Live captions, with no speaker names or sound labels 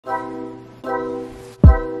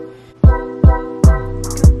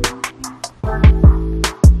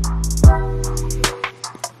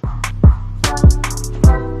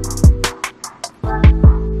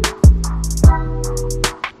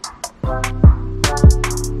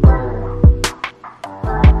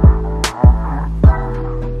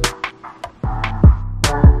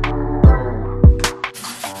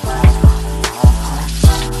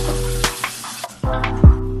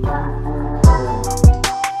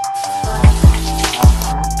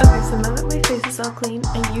all clean.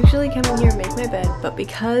 I usually come in here and make my bed, but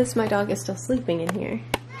because my dog is still sleeping in here,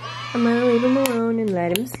 I'm gonna leave him alone and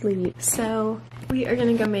let him sleep. So we are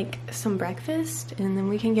gonna go make some breakfast and then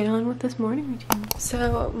we can get on with this morning routine.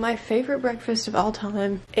 So my favorite breakfast of all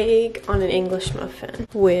time, egg on an English muffin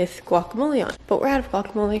with guacamole on. But we're out of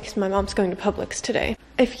guacamole because my mom's going to Publix today.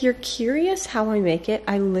 If you're curious how I make it,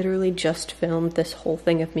 I literally just filmed this whole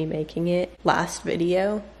thing of me making it last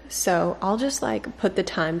video. So I'll just like put the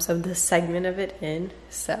times of this segment of it in.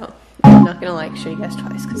 So I'm not gonna like show you guys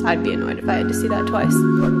twice because I'd be annoyed if I had to see that twice.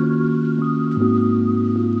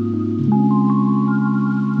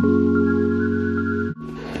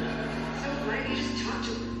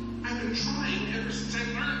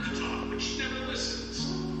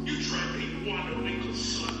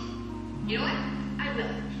 You know what? I will.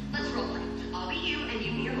 Let's role play. I'll be you and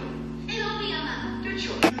you be your mom. And I'll be your mom. Your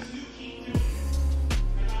choice.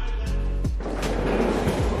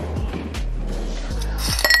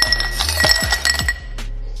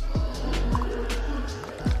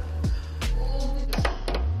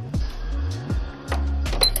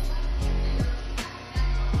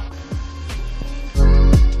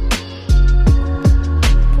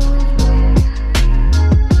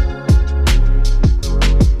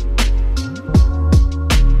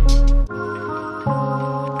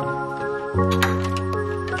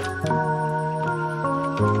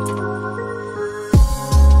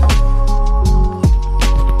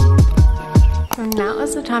 Now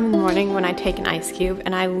is the time in the morning when I take an ice cube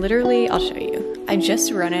and I literally, I'll show you, I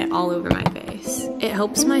just run it all over my face. It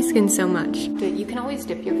helps my skin so much. You can always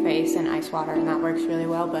dip your face in ice water and that works really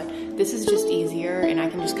well, but this is just easier and I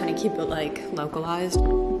can just kind of keep it like localized.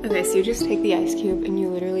 Okay, so you just take the ice cube and you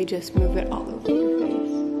literally just move it all over your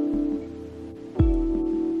face.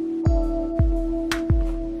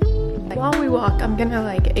 While we walk, I'm gonna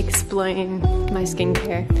like explain my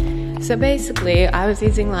skincare. So basically, I was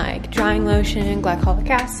using like drying lotion, glycolic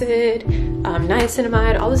acid,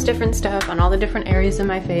 niacinamide, all this different stuff on all the different areas of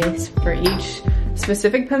my face for each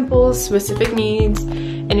specific pimples, specific needs,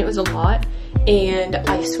 and it was a lot. And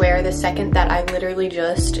I swear the second that I literally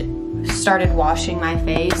just started washing my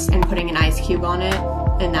face and putting an ice cube on it,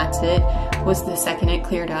 and that's it, was the second it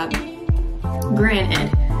cleared up.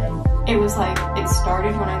 Granted, it was like, it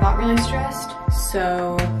started when I got really stressed,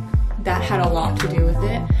 so that had a lot to do with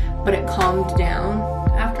it. But it calmed down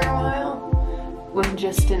after a while with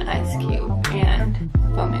just an ice cube and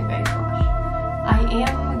foaming face wash. I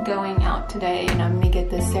am going out today and I'm gonna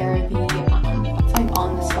get the CeraVe, it's like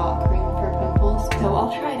on the spot cream for pimples. So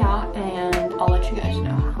I'll try it out and I'll let you guys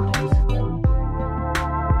know how it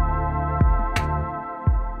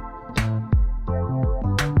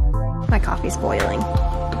is. My coffee's boiling.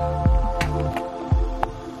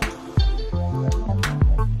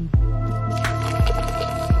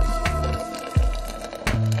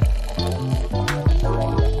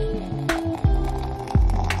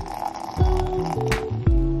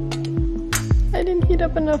 I didn't heat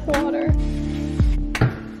up enough water.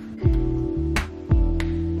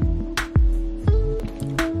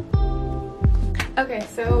 Okay,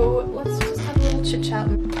 so let's just have a little chit chat.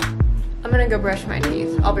 I'm gonna go brush my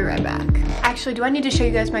teeth. I'll be right back. Actually, do I need to show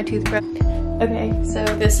you guys my toothbrush? Okay, so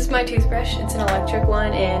this is my toothbrush. It's an electric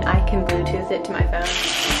one and I can Bluetooth it to my phone.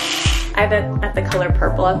 I have it at the color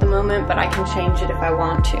purple at the moment, but I can change it if I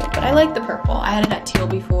want to. But I like the purple. I had it at teal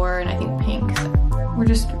before and I think pink, so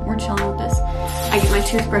we're chilling with this. I get my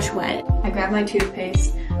toothbrush wet. I grab my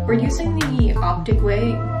toothpaste. We're using the Optic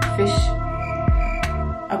White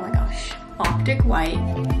Optic White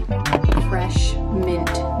Fresh Mint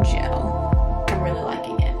Gel. I'm really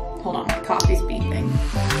liking it. Hold on, my coffee's beeping.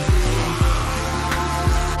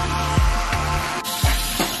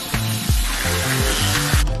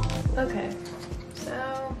 Okay,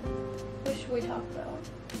 so what should we talk about?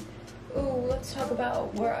 Ooh, let's talk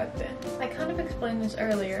about where I've been. I kind of explained this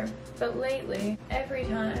earlier, but lately, every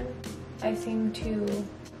time I seem to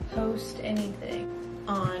post anything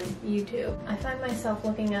on YouTube, I find myself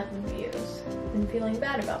looking at the views and feeling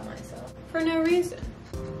bad about myself for no reason.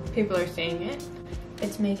 People are seeing it.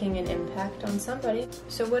 It's making an impact on somebody.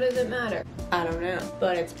 So what does it matter? I don't know,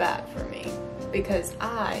 but it's bad for me because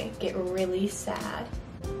I get really sad.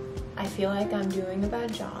 I feel like I'm doing a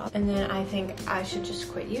bad job, and then I think I should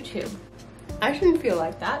just quit YouTube. I shouldn't feel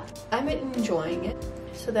like that. I'm enjoying it.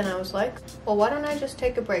 So then I was like, well, why don't I just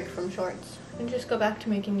take a break from shorts and just go back to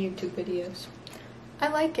making YouTube videos? I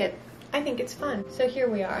like it. I think it's fun. So here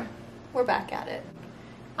we are. We're back at it.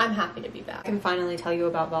 I'm happy to be back. I can finally tell you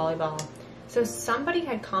about volleyball. So somebody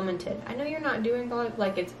had commented, I know you're not doing volleyball,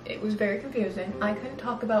 like it was very confusing. I couldn't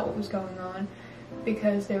talk about what was going on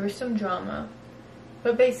because there was some drama.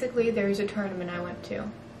 But basically, there's a tournament I went to.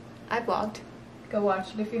 I vlogged. Go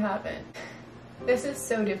watch it if you haven't. This is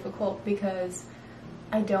so difficult because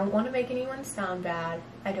I don't want to make anyone sound bad.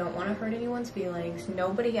 I don't want to hurt anyone's feelings.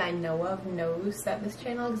 Nobody I know of knows that this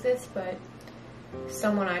channel exists, but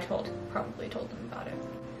someone I told probably told them about it.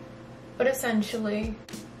 But essentially,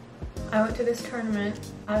 I went to this tournament.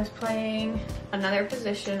 I was playing another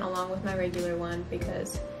position along with my regular one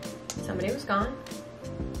because somebody was gone.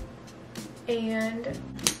 And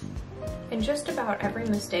in just about every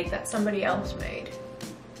mistake that somebody else made,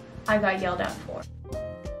 I got yelled at for.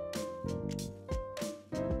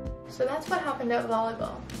 So that's what happened at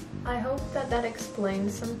volleyball. I hope that that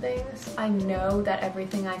explains some things. I know that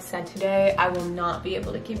everything I said today, I will not be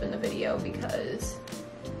able to keep in the video because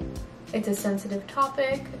it's a sensitive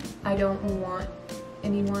topic. I don't want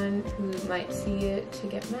anyone who might see it to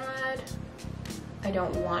get mad. I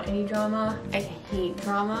don't want any drama. I hate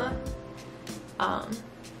drama.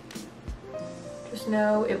 Just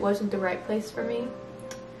know it wasn't the right place for me.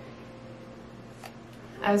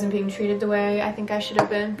 I wasn't being treated the way I think I should have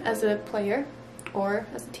been as a player or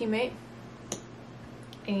as a teammate.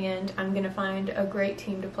 And I'm gonna find a great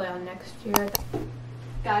team to play on next year.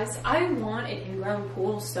 Guys, I want an in-ground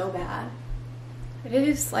pool so bad. It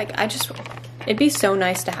is like, it'd be so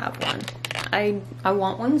nice to have one. I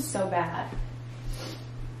want one so bad.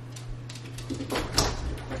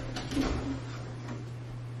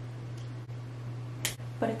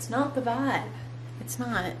 But it's not the vibe. It's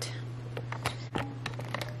not.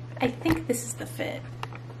 I think this is the fit.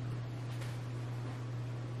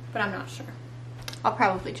 But I'm not sure. I'll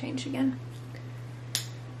probably change again.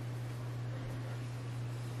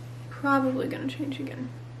 Probably gonna change again.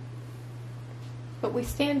 But we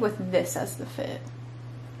stand with this as the fit.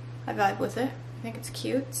 I vibe with it. I think it's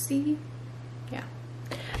cute. See? Yeah.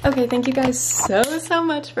 Okay, thank you guys so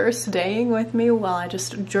much for staying with me while I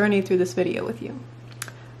just journeyed through this video with you.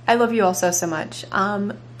 I love you all so much.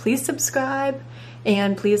 Please subscribe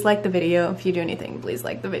and please like the video. If you do anything, please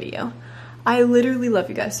like the video. I literally love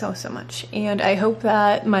you guys so much, and I hope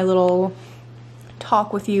that my little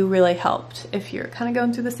talk with you really helped if you're kind of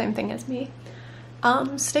going through the same thing as me.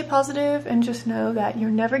 Stay positive and just know that you're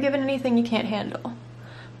never given anything you can't handle.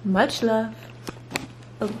 Much love,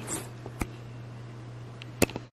 Elise.